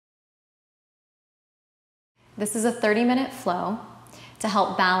This is a 30-minute flow to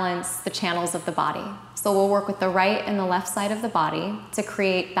help balance the channels of the body. So we'll work with the right and the left side of the body to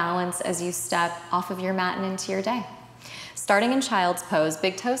create balance as you step off of your mat and into your day. Starting in child's pose,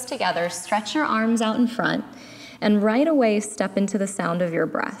 big toes together, stretch your arms out in front, and right away step into the sound of your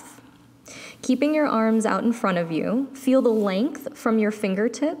breath. Keeping your arms out in front of you, feel the length from your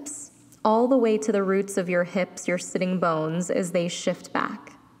fingertips all the way to the roots of your hips, your sitting bones, as they shift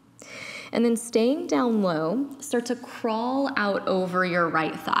back. And then staying down low, start to crawl out over your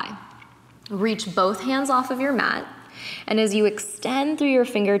right thigh. Reach both hands off of your mat, and as you extend through your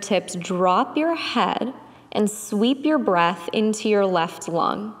fingertips, drop your head and sweep your breath into your left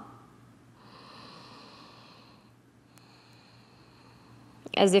lung.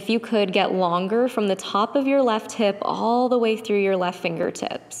 As if you could get longer from the top of your left hip all the way through your left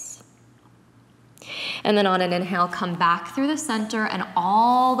fingertips. And then on an inhale, come back through the center and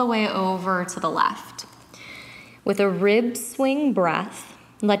all the way over to the left. With a rib swing breath,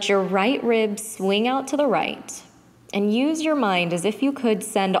 let your right rib swing out to the right, and use your mind as if you could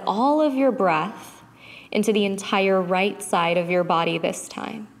send all of your breath into the entire right side of your body this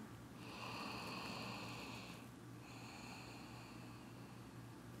time.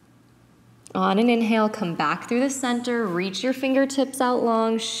 On an inhale, come back through the center, reach your fingertips out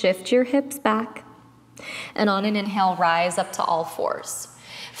long, shift your hips back. And on an inhale, rise up to all fours.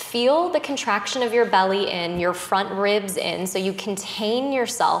 Feel the contraction of your belly in, your front ribs in, so you contain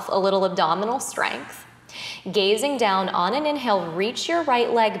yourself, a little abdominal strength. Gazing down, on an inhale, reach your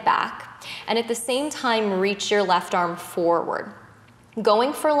right leg back, and at the same time, reach your left arm forward.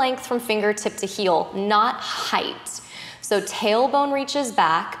 Going for length from fingertip to heel, not height. So tailbone reaches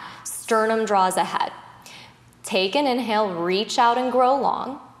back, sternum draws ahead. Take an inhale, reach out and grow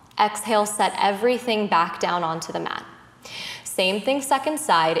long. Exhale, set everything back down onto the mat. Same thing, second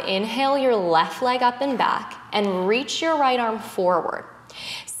side. Inhale your left leg up and back and reach your right arm forward.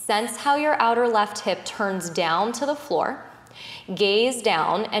 Sense how your outer left hip turns down to the floor. Gaze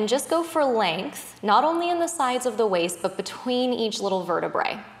down and just go for length, not only in the sides of the waist, but between each little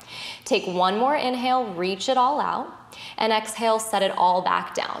vertebrae. Take one more inhale, reach it all out, and exhale, set it all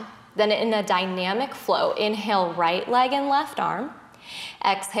back down. Then in a dynamic flow, inhale right leg and left arm.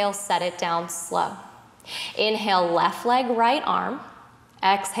 Exhale, set it down slow. Inhale, left leg, right arm.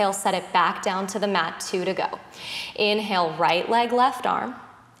 Exhale, set it back down to the mat, 2 to go. Inhale, right leg, left arm.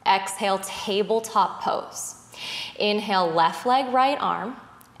 Exhale, tabletop pose. Inhale, left leg, right arm.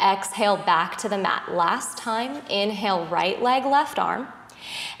 Exhale, back to the mat. Last time, inhale, right leg, left arm.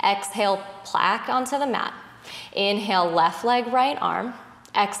 Exhale, back onto the mat. Inhale, left leg, right arm.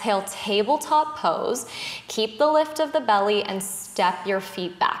 Exhale, tabletop pose. Keep the lift of the belly and step your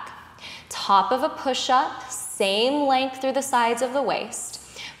feet back. Top of a push-up, same length through the sides of the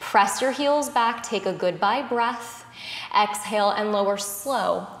waist. Press your heels back, take a goodbye breath. Exhale and lower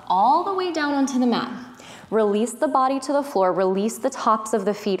slow, all the way down onto the mat. Release the body to the floor, release the tops of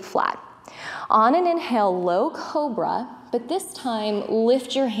the feet flat. On an inhale, low cobra, but this time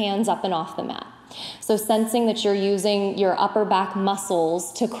lift your hands up and off the mat. So sensing that you're using your upper back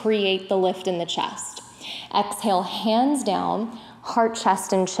muscles to create the lift in the chest. Exhale, hands down, heart,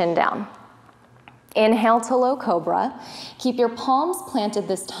 chest, and chin down. Inhale to low cobra. Keep your palms planted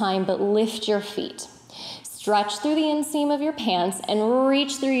this time, but lift your feet. Stretch through the inseam of your pants and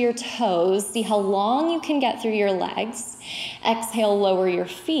reach through your toes. See how long you can get through your legs. Exhale, lower your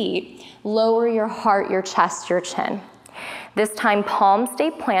feet. Lower your heart, your chest, your chin. This time, palms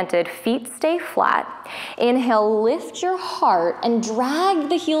stay planted, feet stay flat. Inhale, lift your heart and drag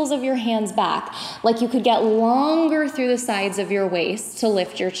the heels of your hands back like you could get longer through the sides of your waist to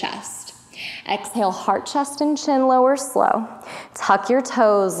lift your chest. Exhale, heart, chest, and chin, lower slow. Tuck your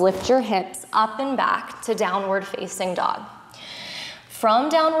toes, lift your hips up and back to downward facing dog. From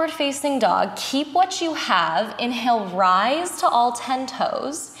downward facing dog, keep what you have. Inhale, rise to all 10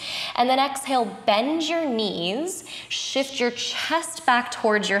 toes. And then exhale, bend your knees, shift your chest back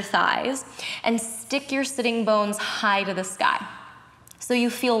towards your thighs, and stick your sitting bones high to the sky. So you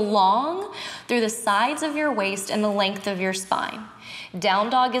feel long through the sides of your waist and the length of your spine.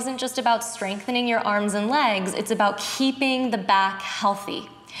 Down dog isn't just about strengthening your arms and legs, it's about keeping the back healthy.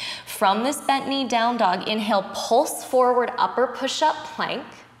 From this bent knee down dog, inhale, pulse forward, upper push-up plank,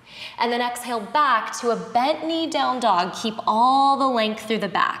 and then exhale back to a bent knee down dog. Keep all the length through the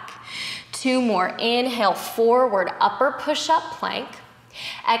back. 2 more, inhale, forward, upper push-up plank.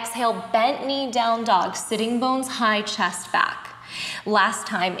 Exhale, bent knee down dog, sitting bones high, chest back. Last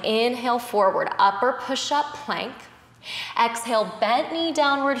time, inhale, forward, upper push-up plank. Exhale, bent knee,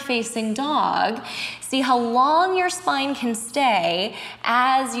 downward facing dog. See how long your spine can stay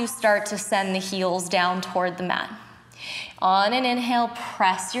as you start to send the heels down toward the mat. On an inhale,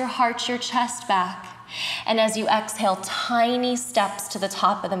 press your heart, your chest back. And as you exhale, tiny steps to the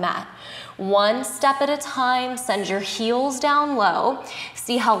top of the mat. One step at a time, send your heels down low.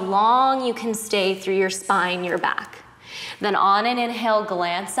 See how long you can stay through your spine, your back. Then on an inhale,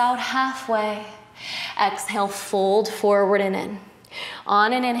 glance out halfway. Exhale, fold forward and in.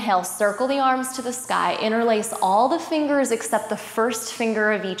 On an inhale, circle the arms to the sky. Interlace all the fingers except the first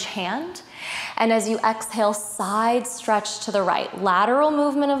finger of each hand. And as you exhale, side stretch to the right. Lateral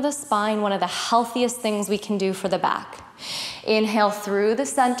movement of the spine, one of the healthiest things we can do for the back. Inhale through the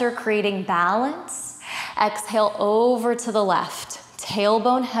center, creating balance. Exhale over to the left.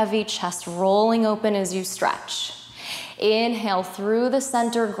 Tailbone heavy, chest rolling open as you stretch. Inhale through the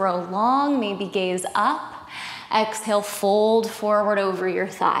center, grow long, maybe gaze up. Exhale, fold forward over your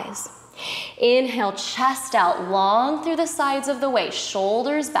thighs. Inhale, chest out, long through the sides of the waist,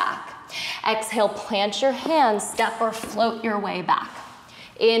 shoulders back. Exhale, plant your hands, step or float your way back.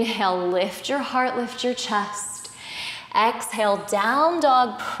 Inhale, lift your heart, lift your chest. Exhale, down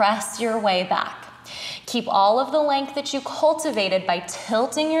dog, press your way back. Keep all of the length that you cultivated by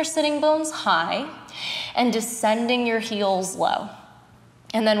tilting your sitting bones high and descending your heels low.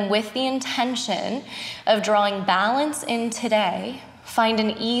 And then with the intention of drawing balance in today, find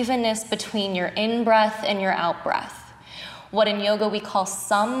an evenness between your in-breath and your out-breath. What in yoga we call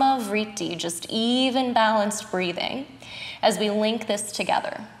samma vritti, just even balanced breathing, as we link this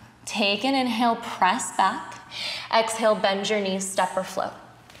together. Take an inhale, press back. Exhale, bend your knees, step or float.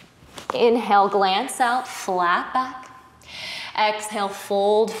 Inhale, glance out, flat back. Exhale,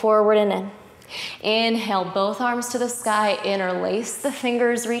 fold forward and in. Inhale, both arms to the sky, interlace the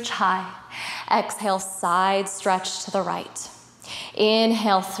fingers, reach high. Exhale, side stretch to the right.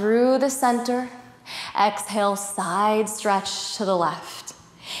 Inhale through the center. Exhale, side stretch to the left.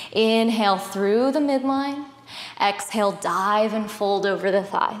 Inhale through the midline. Exhale, dive and fold over the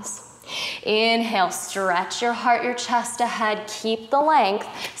thighs. Inhale, stretch your heart, your chest ahead, keep the length,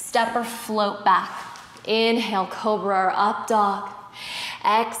 step or float back. Inhale, cobra or up dog.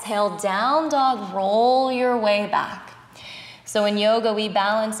 Exhale, down dog, roll your way back. So in yoga, we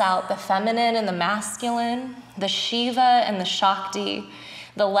balance out the feminine and the masculine, the Shiva and the Shakti,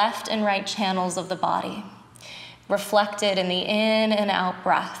 the left and right channels of the body, reflected in the in and out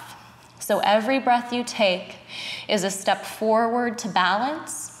breath. So every breath you take is a step forward to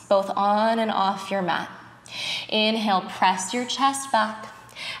balance, both on and off your mat. Inhale, press your chest back.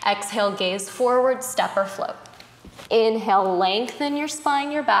 Exhale, gaze forward, step or float. Inhale, lengthen your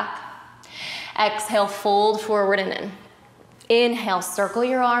spine, your back. Exhale, fold forward and in. Inhale, circle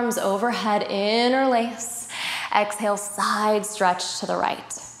your arms overhead, interlace. Exhale, side stretch to the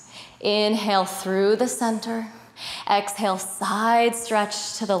right. Inhale through the center. Exhale, side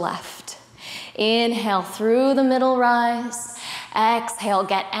stretch to the left. Inhale through the middle, rise. Exhale,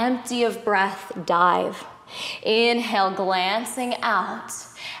 get empty of breath, dive. Inhale, glancing out.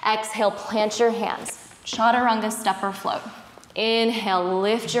 Exhale, plant your hands. Chaturanga, step or float. Inhale,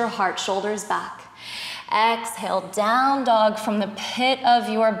 lift your heart, shoulders back. Exhale, down dog from the pit of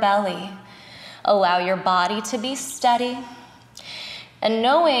your belly. Allow your body to be steady. And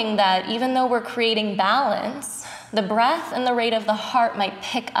knowing that even though we're creating balance, the breath and the rate of the heart might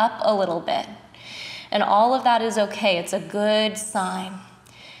pick up a little bit. And all of that is okay, it's a good sign.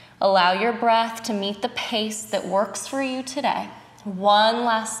 Allow your breath to meet the pace that works for you today. One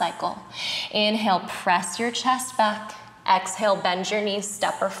last cycle. Inhale, press your chest back. Exhale, bend your knees,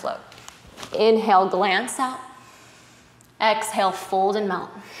 step or float. Inhale, glance out. Exhale, fold and melt.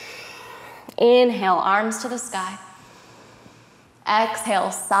 Inhale, arms to the sky.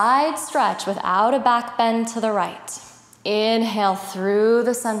 Exhale, side stretch without a back bend to the right. Inhale through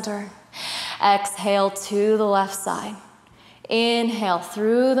the center. Exhale to the left side. Inhale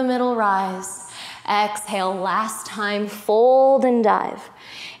through the middle, rise. Exhale, last time, fold and dive.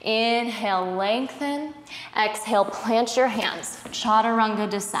 Inhale, lengthen. Exhale, plant your hands. Chaturanga,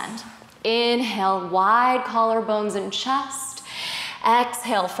 descend. Inhale, wide collarbones and chest.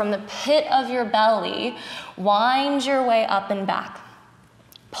 Exhale, from the pit of your belly, wind your way up and back.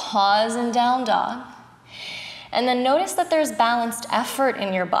 Pause in down dog. And then notice that there's balanced effort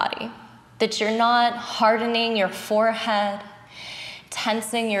in your body, that you're not hardening your forehead,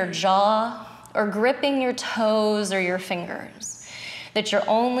 tensing your jaw, or gripping your toes or your fingers, that you're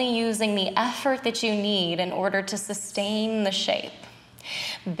only using the effort that you need in order to sustain the shape.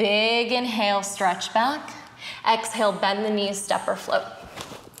 Big inhale, stretch back. Exhale, bend the knees, step or float.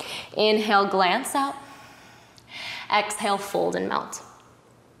 Inhale, glance out. Exhale, fold and melt.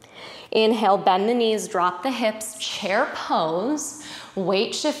 Inhale, bend the knees, drop the hips, chair pose.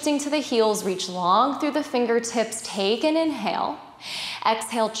 Weight shifting to the heels, reach long through the fingertips, take an inhale.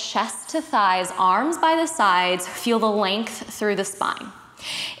 Exhale, chest to thighs, arms by the sides, feel the length through the spine.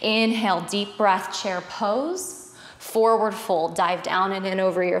 Inhale, deep breath, chair pose. Forward fold, dive down and in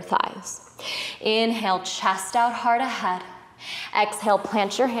over your thighs. Inhale, chest out, heart ahead. Exhale,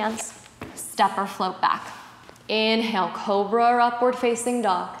 plant your hands, step or float back. Inhale, cobra or upward facing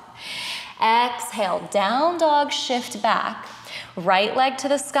dog. Exhale, down dog, shift back. Right leg to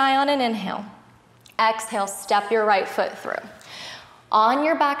the sky on an inhale. Exhale, step your right foot through. On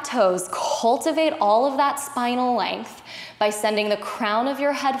your back toes, cultivate all of that spinal length by sending the crown of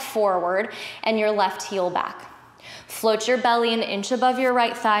your head forward and your left heel back. Float your belly an inch above your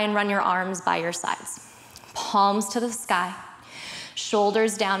right thigh and run your arms by your sides. Palms to the sky,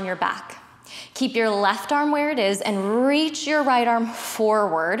 shoulders down your back. Keep your left arm where it is and reach your right arm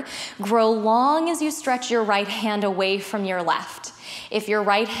forward. Grow long as you stretch your right hand away from your left. If your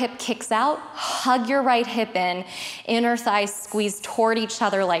right hip kicks out, hug your right hip in, inner thighs squeeze toward each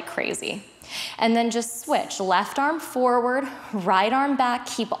other like crazy. And then just switch, left arm forward, right arm back,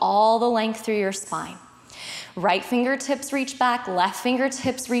 keep all the length through your spine. Right fingertips reach back, left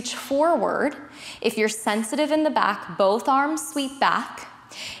fingertips reach forward. If you're sensitive in the back, both arms sweep back.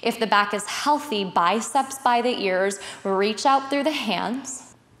 If the back is healthy, biceps by the ears, reach out through the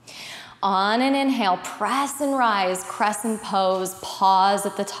hands. On an inhale, press and rise, crescent pose, pause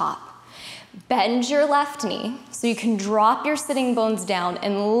at the top. Bend your left knee so you can drop your sitting bones down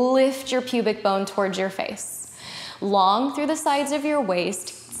and lift your pubic bone towards your face. Long through the sides of your waist,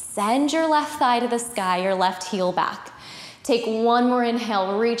 send your left thigh to the sky, your left heel back. Take one more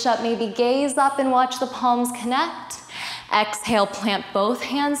inhale, reach up, maybe gaze up and watch the palms connect. Exhale, plant both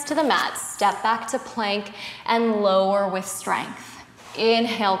hands to the mat, step back to plank and lower with strength.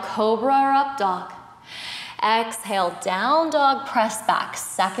 Inhale, cobra or up dog. Exhale, down dog, press back,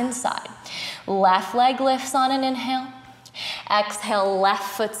 second side. Left leg lifts on an inhale. Exhale, left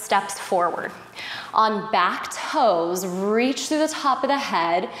foot steps forward. On back toes, reach through the top of the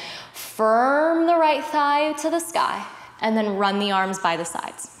head, firm the right thigh to the sky, and then run the arms by the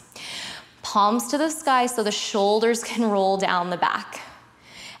sides. Palms to the sky so the shoulders can roll down the back.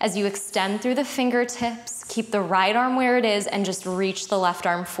 As you extend through the fingertips, keep the right arm where it is and just reach the left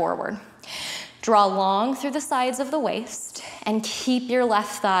arm forward. Draw long through the sides of the waist and keep your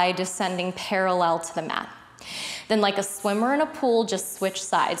left thigh descending parallel to the mat. Then like a swimmer in a pool, just switch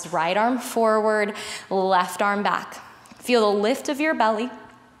sides. Right arm forward, left arm back. Feel the lift of your belly,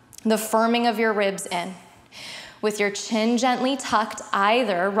 the firming of your ribs in. With your chin gently tucked,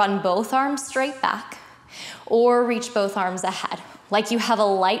 either run both arms straight back or reach both arms ahead. Like you have a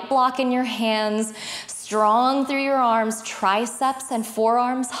light block in your hands, strong through your arms, triceps and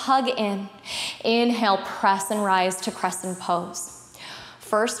forearms hug in. Inhale, press and rise to crescent pose.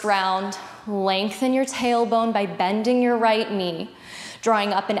 First round, lengthen your tailbone by bending your right knee,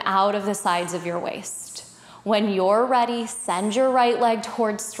 drawing up and out of the sides of your waist. When you're ready, send your right leg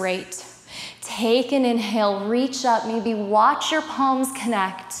towards straight. Take an inhale, reach up, maybe watch your palms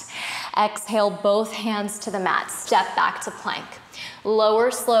connect. Exhale, both hands to the mat, step back to plank.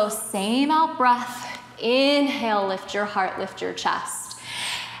 Lower slow, same out breath. Inhale, lift your heart, lift your chest.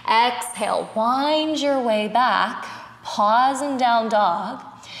 Exhale, wind your way back, pause in down dog,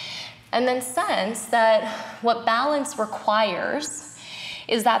 and then sense that what balance requires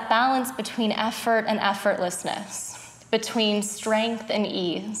is that balance between effort and effortlessness, between strength and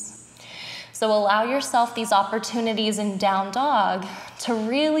ease. So allow yourself these opportunities in down dog to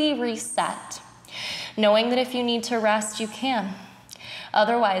really reset, knowing that if you need to rest, you can.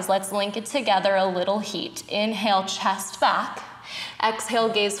 Otherwise, let's link it together, a little heat. Inhale, chest back. Exhale,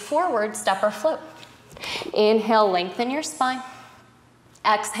 gaze forward, step or float. Inhale, lengthen your spine.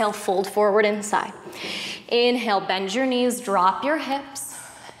 Exhale, fold forward inside. Inhale, bend your knees, drop your hips.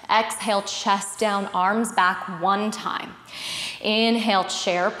 Exhale, chest down, arms back one time. Inhale,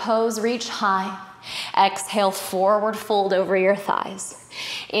 chair pose, reach high. Exhale, forward fold over your thighs.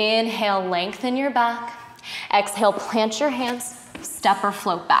 Inhale, lengthen your back. Exhale, plant your hands, step or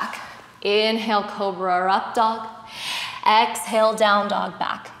float back. Inhale, cobra or up dog. Exhale, down dog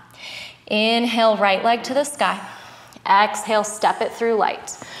back. Inhale, right leg to the sky. Exhale, step it through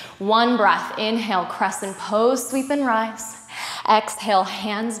light. One breath, inhale, crescent pose, sweep and rise. Exhale,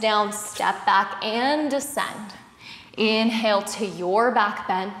 hands down, step back and descend. Inhale to your back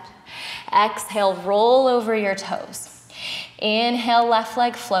bend. Exhale, roll over your toes. Inhale, left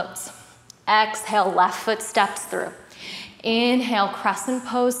leg floats. Exhale, left foot steps through. Inhale, crescent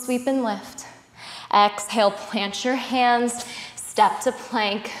pose, sweep and lift. Exhale, plant your hands, step to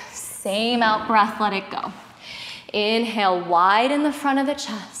plank, same out breath, let it go. Inhale, widen the front of the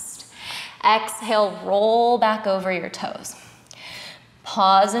chest. Exhale, roll back over your toes.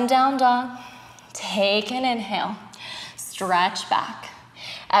 Pause in down dog. Take an inhale, stretch back.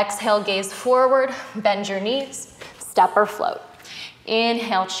 Exhale, gaze forward, bend your knees, step or float.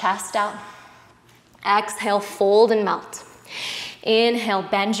 Inhale, chest out. Exhale, fold and melt. Inhale,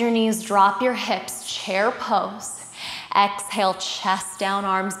 bend your knees, drop your hips, chair pose. Exhale, chest down,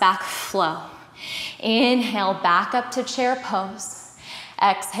 arms back, flow. Inhale, back up to chair pose.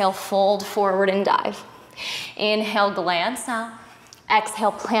 Exhale, fold forward and dive. Inhale, glance out.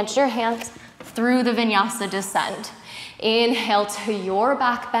 Exhale, plant your hands through the vinyasa descend. Inhale to your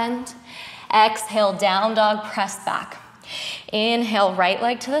back bend. Exhale, down dog, press back. Inhale, right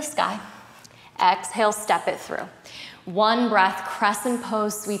leg to the sky. Exhale, step it through. One breath, crescent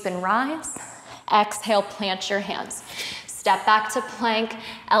pose, sweep and rise. Exhale, plant your hands. Step back to plank,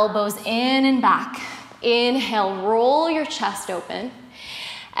 elbows in and back. Inhale, roll your chest open.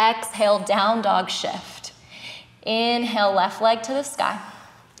 Exhale, down dog shift. Inhale, left leg to the sky.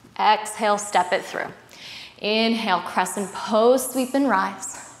 Exhale, step it through. Inhale, crescent pose, sweep and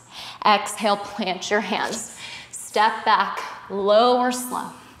rise. Exhale, plant your hands. Step back, low or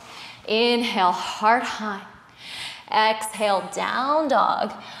slow. Inhale, heart high. Exhale, down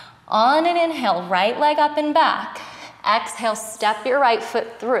dog. On an inhale, right leg up and back. Exhale, step your right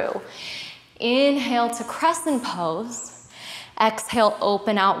foot through. Inhale to crescent pose. Exhale,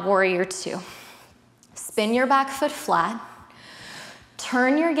 open out, warrior two. Spin your back foot flat.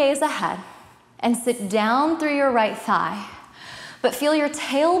 Turn your gaze ahead and sit down through your right thigh. But feel your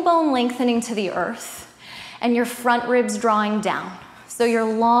tailbone lengthening to the earth and your front ribs drawing down. So you're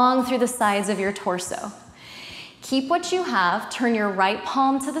long through the sides of your torso. Keep what you have, turn your right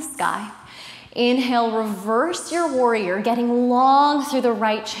palm to the sky. Inhale, reverse your warrior, getting long through the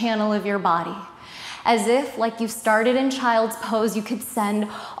right channel of your body. As if, like you started in child's pose, you could send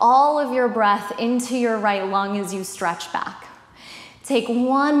all of your breath into your right lung as you stretch back. Take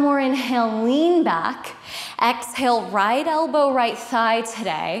one more inhale, lean back. Exhale, right elbow, right thigh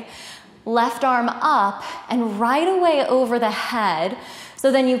today. Left arm up and right away over the head.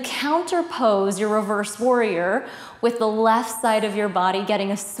 So then you counter pose your reverse warrior with the left side of your body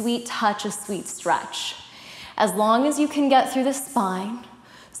getting a sweet touch, a sweet stretch. As long as you can get through the spine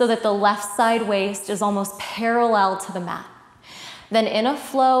so that the left side waist is almost parallel to the mat. Then in a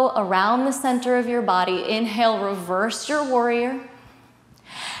flow around the center of your body, inhale, reverse your warrior.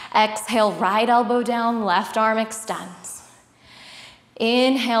 Exhale, right elbow down, left arm extends.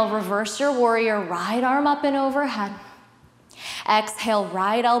 Inhale, reverse your warrior, right arm up and overhead. Exhale,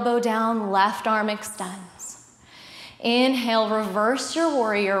 right elbow down, left arm extends. Inhale, reverse your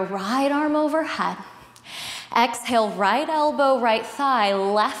warrior, right arm overhead. Exhale, right elbow, right thigh,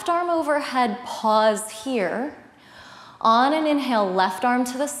 left arm overhead, pause here. On an inhale, left arm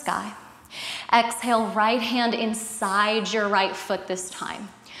to the sky. Exhale, right hand inside your right foot this time.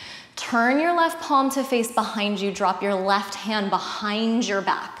 Turn your left palm to face behind you, drop your left hand behind your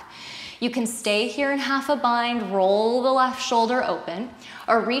back. You can stay here in half a bind, roll the left shoulder open,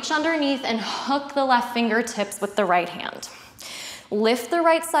 or reach underneath and hook the left fingertips with the right hand. Lift the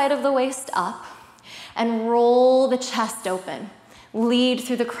right side of the waist up and roll the chest open. Lead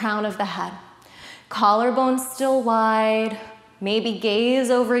through the crown of the head. Collarbone still wide, maybe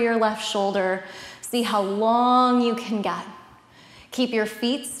gaze over your left shoulder. See how long you can get. Keep your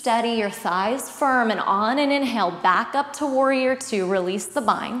feet steady, your thighs firm, and on an inhale, back up to warrior two, release the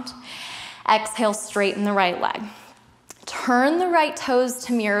bind. Exhale, straighten the right leg. Turn the right toes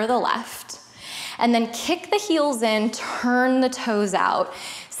to mirror the left, and then kick the heels in, turn the toes out,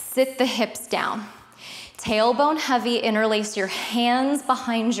 sit the hips down. Tailbone heavy, interlace your hands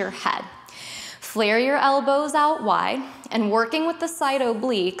behind your head. Flare your elbows out wide, and working with the side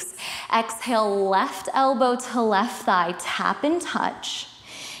obliques, exhale, left elbow to left thigh, tap and touch.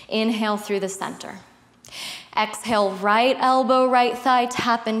 Inhale through the center. Exhale, right elbow, right thigh,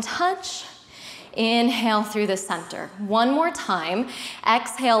 tap and touch. Inhale through the center. One more time.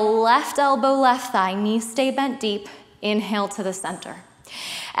 Exhale, left elbow, left thigh, knees stay bent deep. Inhale to the center.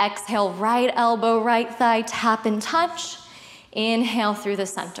 Exhale, right elbow, right thigh, tap and touch. Inhale through the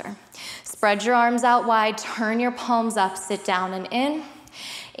center. Spread your arms out wide, turn your palms up, sit down and in.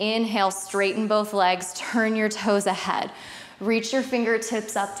 Inhale, straighten both legs, turn your toes ahead. Reach your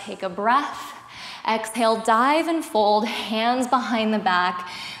fingertips up, take a breath. Exhale, dive and fold, hands behind the back,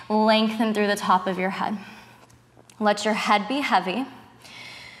 lengthen through the top of your head. Let your head be heavy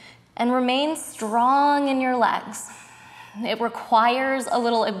and remain strong in your legs. It requires a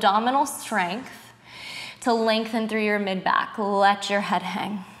little abdominal strength, to lengthen through your mid-back. Let your head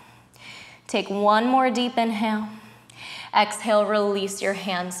hang. Take one more deep inhale. Exhale, release your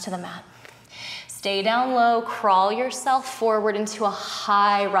hands to the mat. Stay down low, crawl yourself forward into a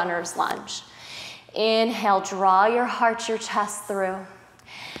high runner's lunge. Inhale, draw your heart, your chest through.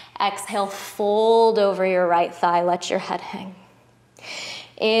 Exhale, fold over your right thigh, let your head hang.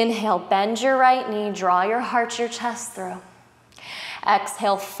 Inhale, bend your right knee, draw your heart, your chest through.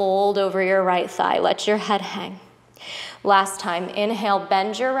 Exhale, fold over your right thigh, let your head hang. Last time, inhale,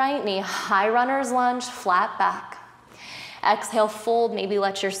 bend your right knee, high runner's lunge, flat back. Exhale, fold, maybe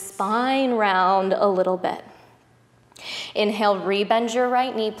let your spine round a little bit. Inhale, rebend your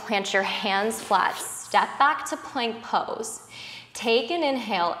right knee, plant your hands flat, step back to plank pose. Take an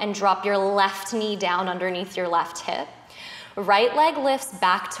inhale and drop your left knee down underneath your left hip. Right leg lifts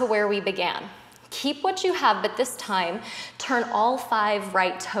back to where we began. Keep what you have, but this time, turn all 5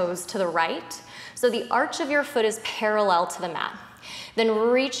 right toes to the right, so the arch of your foot is parallel to the mat. Then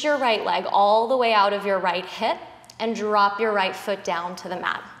reach your right leg all the way out of your right hip and drop your right foot down to the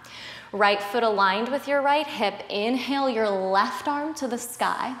mat. Right foot aligned with your right hip, inhale your left arm to the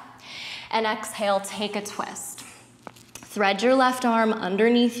sky, and exhale, take a twist. Thread your left arm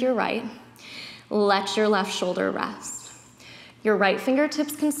underneath your right, let your left shoulder rest. Your right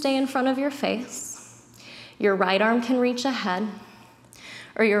fingertips can stay in front of your face, your right arm can reach ahead,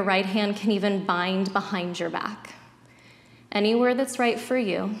 or your right hand can even bind behind your back. Anywhere that's right for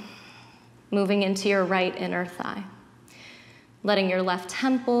you, moving into your right inner thigh. Letting your left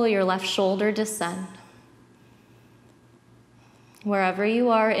temple, your left shoulder descend. Wherever you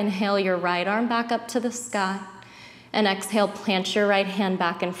are, inhale your right arm back up to the sky, and exhale, plant your right hand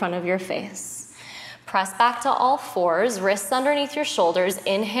back in front of your face. Press back to all fours, wrists underneath your shoulders,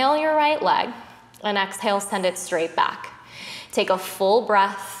 inhale your right leg, and exhale, send it straight back. Take a full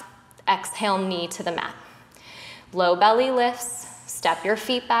breath, exhale, knee to the mat. Low belly lifts, step your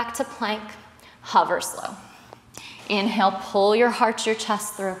feet back to plank, hover slow. Inhale, pull your heart, your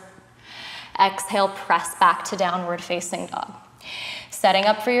chest through. Exhale, press back to downward facing dog. Setting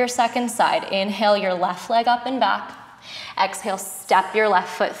up for your second side, inhale your left leg up and back. Exhale, step your left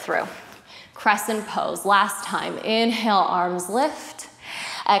foot through. Crescent pose, last time. Inhale, arms lift.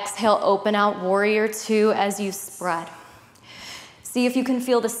 Exhale, open out, warrior 2 as you spread. See if you can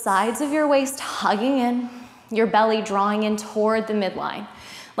feel the sides of your waist hugging in, your belly drawing in toward the midline,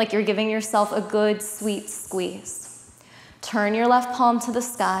 like you're giving yourself a good, sweet squeeze. Turn your left palm to the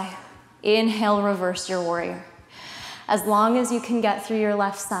sky. Inhale, reverse your warrior. As long as you can get through your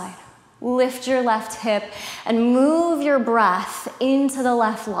left side, lift your left hip and move your breath into the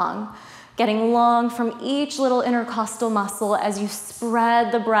left lung, getting long from each little intercostal muscle as you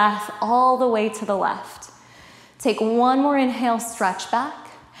spread the breath all the way to the left. Take one more inhale, stretch back.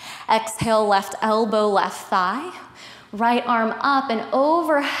 Exhale, left elbow, left thigh. Right arm up and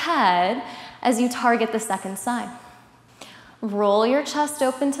overhead as you target the second side. Roll your chest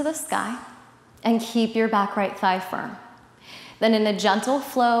open to the sky and keep your back right thigh firm. Then in a gentle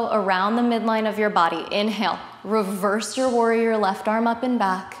flow around the midline of your body, inhale, reverse your warrior, left arm up and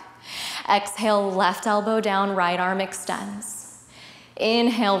back. Exhale, left elbow down, right arm extends.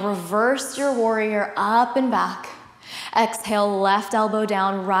 Inhale, reverse your warrior, up and back. Exhale, left elbow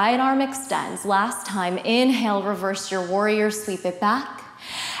down, right arm extends. Last time, inhale, reverse your warrior, sweep it back.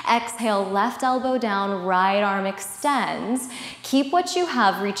 Exhale, left elbow down, right arm extends. Keep what you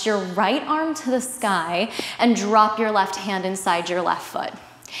have, reach your right arm to the sky and drop your left hand inside your left foot.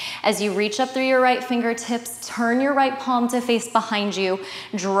 As you reach up through your right fingertips, turn your right palm to face behind you,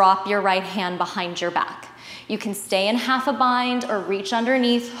 drop your right hand behind your back. You can stay in half a bind or reach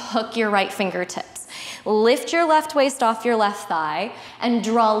underneath, hook your right fingertips. Lift your left waist off your left thigh and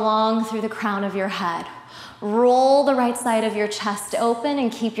draw long through the crown of your head. Roll the right side of your chest open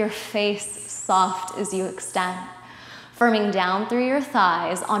and keep your face soft as you extend. Firming down through your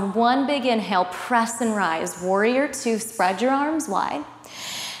thighs, on one big inhale, press and rise. Warrior 2, spread your arms wide.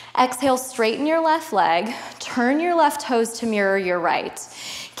 Exhale, straighten your left leg, turn your left toes to mirror your right.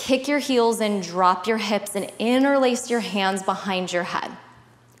 Kick your heels in, drop your hips, and interlace your hands behind your head.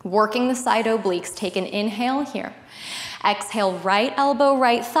 Working the side obliques, take an inhale here. Exhale, right elbow,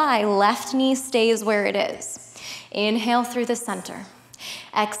 right thigh, left knee stays where it is. Inhale through the center.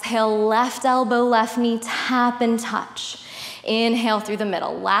 Exhale, left elbow, left knee, tap and touch. Inhale through the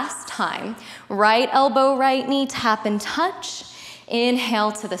middle. Last time, right elbow, right knee, tap and touch.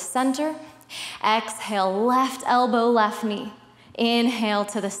 Inhale to the center. Exhale, left elbow, left knee. Inhale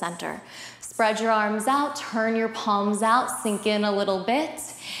to the center. Spread your arms out, turn your palms out, sink in a little bit.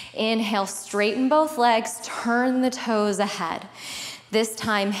 Inhale, straighten both legs, turn the toes ahead. This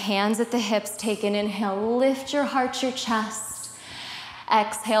time, hands at the hips, take an inhale, lift your heart, your chest.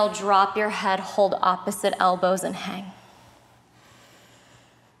 Exhale, drop your head, hold opposite elbows and hang.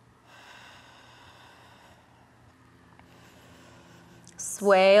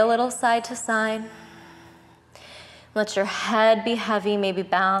 Sway a little side to side. Let your head be heavy, maybe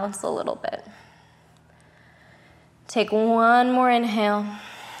bounce a little bit. Take one more inhale.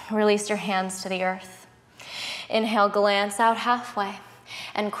 Release your hands to the earth. Inhale, glance out halfway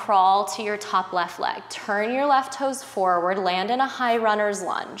and crawl to your top left leg. Turn your left toes forward, land in a high runner's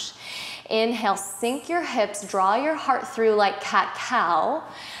lunge. Inhale, sink your hips, draw your heart through like cat-cow.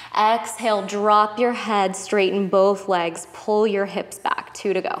 Exhale, drop your head, straighten both legs, pull your hips back,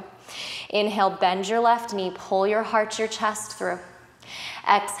 2 to go. Inhale, bend your left knee, pull your heart, your chest through.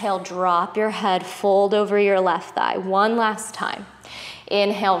 Exhale, drop your head, fold over your left thigh. One last time.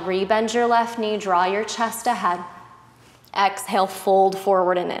 Inhale, rebend your left knee, draw your chest ahead. Exhale, fold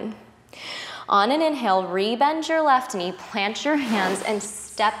forward and in. On an inhale, rebend your left knee, plant your hands, and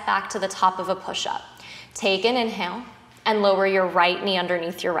step back to the top of a push-up. Take an inhale and lower your right knee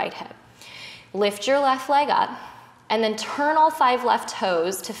underneath your right hip. Lift your left leg up, and then turn all 5 left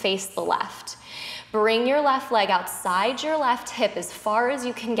toes to face the left. Bring your left leg outside your left hip as far as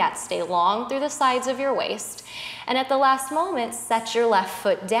you can get. Stay long through the sides of your waist. And at the last moment, set your left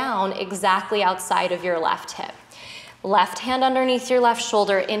foot down exactly outside of your left hip. Left hand underneath your left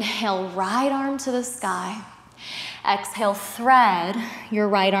shoulder. Inhale, right arm to the sky. Exhale, thread your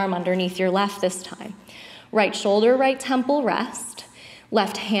right arm underneath your left this time. Right shoulder, right temple rest.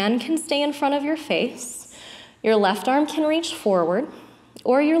 Left hand can stay in front of your face. Your left arm can reach forward,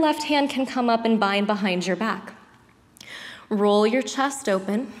 or your left hand can come up and bind behind your back. Roll your chest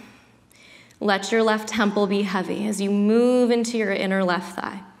open. Let your left temple be heavy as you move into your inner left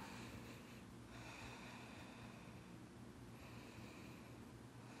thigh.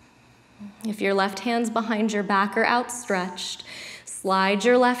 If your left hand's behind your back or outstretched, slide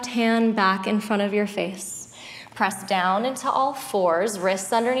your left hand back in front of your face. Press down into all fours,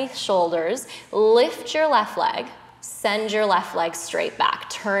 wrists underneath shoulders. Lift your left leg. Send your left leg straight back.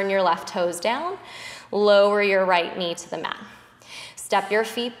 Turn your left toes down. Lower your right knee to the mat. Step your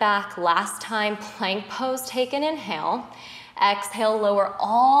feet back. Last time, plank pose. Take an inhale. Exhale, lower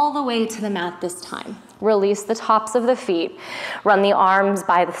all the way to the mat this time. Release the tops of the feet. Run the arms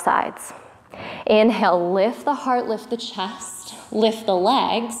by the sides. Inhale, lift the heart, lift the chest, lift the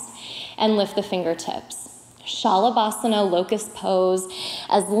legs, and lift the fingertips. Shalabhasana, locust pose,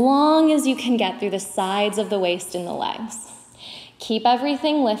 as long as you can get through the sides of the waist and the legs. Keep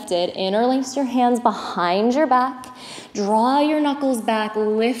everything lifted. Interlace your hands behind your back. Draw your knuckles back.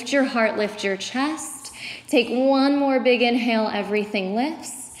 Lift your heart, lift your chest. Take one more big inhale. Everything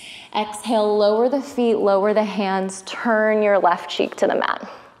lifts. Exhale, lower the feet, lower the hands. Turn your left cheek to the mat.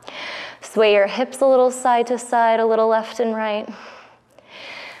 Sway your hips a little side to side, a little left and right.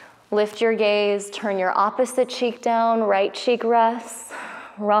 Lift your gaze, turn your opposite cheek down, right cheek rests.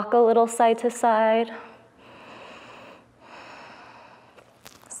 Rock a little side to side.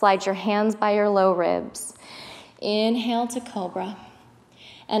 Slide your hands by your low ribs. Inhale to Cobra.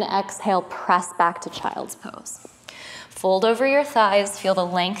 And exhale, press back to Child's Pose. Fold over your thighs, feel the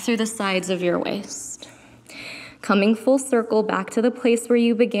length through the sides of your waist. Coming full circle back to the place where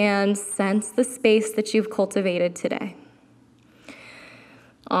you began, sense the space that you've cultivated today.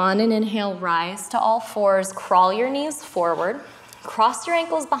 On an inhale, rise to all fours, crawl your knees forward, cross your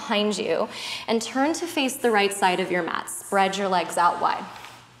ankles behind you, and turn to face the right side of your mat. Spread your legs out wide.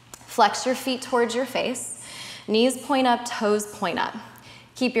 Flex your feet towards your face. Knees point up, toes point up.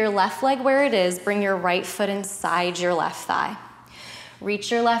 Keep your left leg where it is. Bring your right foot inside your left thigh.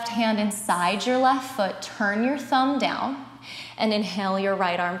 Reach your left hand inside your left foot. Turn your thumb down and inhale your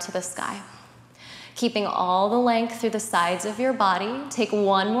right arm to the sky. Keeping all the length through the sides of your body. Take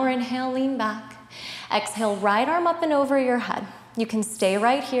one more inhale, lean back. Exhale, right arm up and over your head. You can stay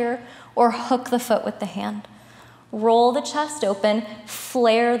right here or hook the foot with the hand. Roll the chest open,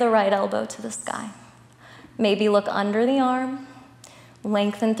 flare the right elbow to the sky. Maybe look under the arm,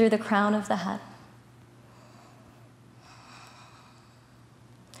 lengthen through the crown of the head.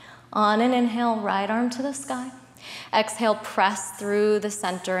 On an inhale, right arm to the sky. Exhale, press through the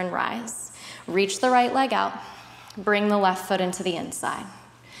center and rise. Reach the right leg out. Bring the left foot into the inside.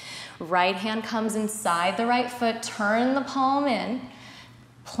 Right hand comes inside the right foot. Turn the palm in.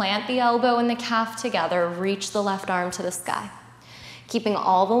 Plant the elbow and the calf together. Reach the left arm to the sky. Keeping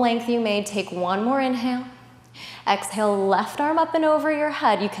all the length you made, take one more inhale. Exhale, left arm up and over your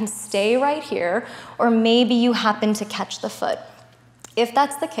head. You can stay right here, or maybe you happen to catch the foot. If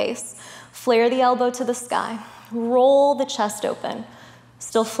that's the case, flare the elbow to the sky. Roll the chest open.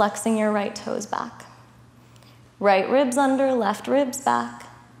 Still flexing your right toes back. Right ribs under, left ribs back.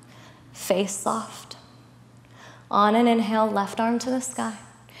 Face soft. On an inhale, left arm to the sky.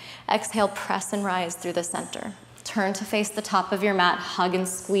 Exhale, press and rise through the center. Turn to face the top of your mat, hug and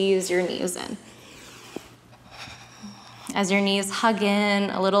squeeze your knees in. As your knees hug in,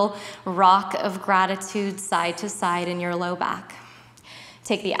 a little rock of gratitude side to side in your low back.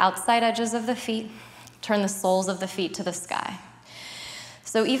 Take the outside edges of the feet, turn the soles of the feet to the sky.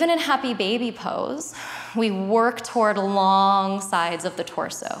 So even in happy baby pose, we work toward long sides of the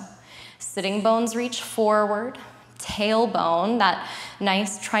torso. Sitting bones reach forward, tailbone, that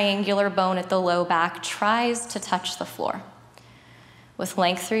nice triangular bone at the low back, tries to touch the floor. With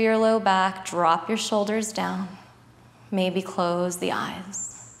length through your low back, drop your shoulders down. Maybe close the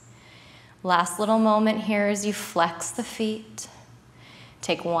eyes. Last little moment here as you flex the feet.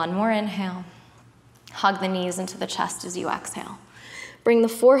 Take one more inhale. Hug the knees into the chest as you exhale. Bring the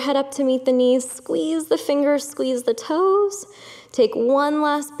forehead up to meet the knees. Squeeze the fingers, squeeze the toes. Take one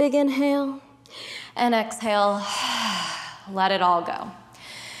last big inhale. And exhale, let it all go.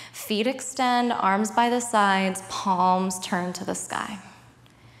 Feet extend, arms by the sides, palms turn to the sky.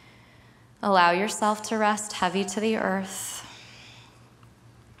 Allow yourself to rest heavy to the earth.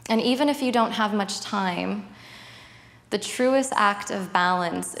 And even if you don't have much time, the truest act of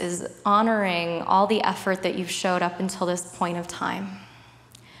balance is honoring all the effort that you've showed up until this point of time.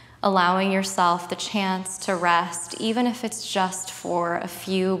 Allowing yourself the chance to rest, even if it's just for a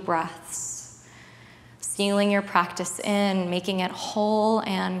few breaths. Sealing your practice in, making it whole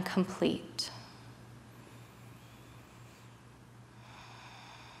and complete.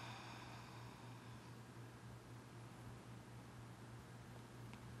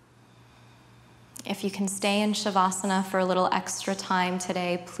 If you can stay in Shavasana for a little extra time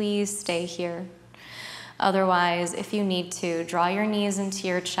today, please stay here. Otherwise, if you need to, draw your knees into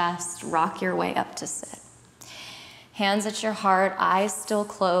your chest, rock your way up to sit. Hands at your heart, eyes still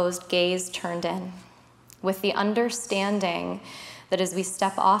closed, gaze turned in. With the understanding that as we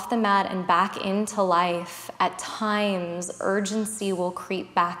step off the mat and back into life, at times urgency will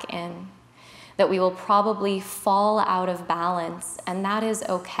creep back in, that we will probably fall out of balance, and that is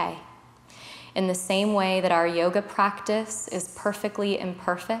okay. In the same way that our yoga practice is perfectly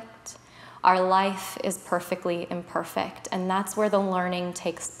imperfect, our life is perfectly imperfect, and that's where the learning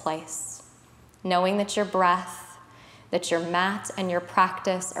takes place. Knowing that your breath, that your mat and your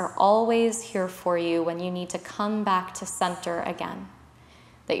practice are always here for you when you need to come back to center again.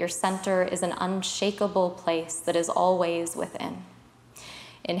 That your center is an unshakable place that is always within.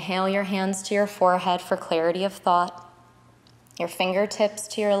 Inhale your hands to your forehead for clarity of thought. Your fingertips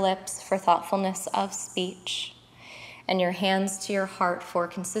to your lips for thoughtfulness of speech, and your hands to your heart for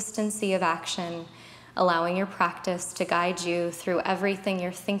consistency of action, allowing your practice to guide you through everything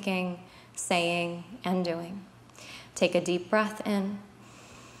you're thinking, saying, and doing. Take a deep breath in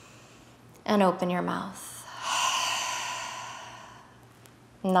and open your mouth.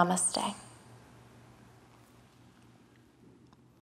 Namaste.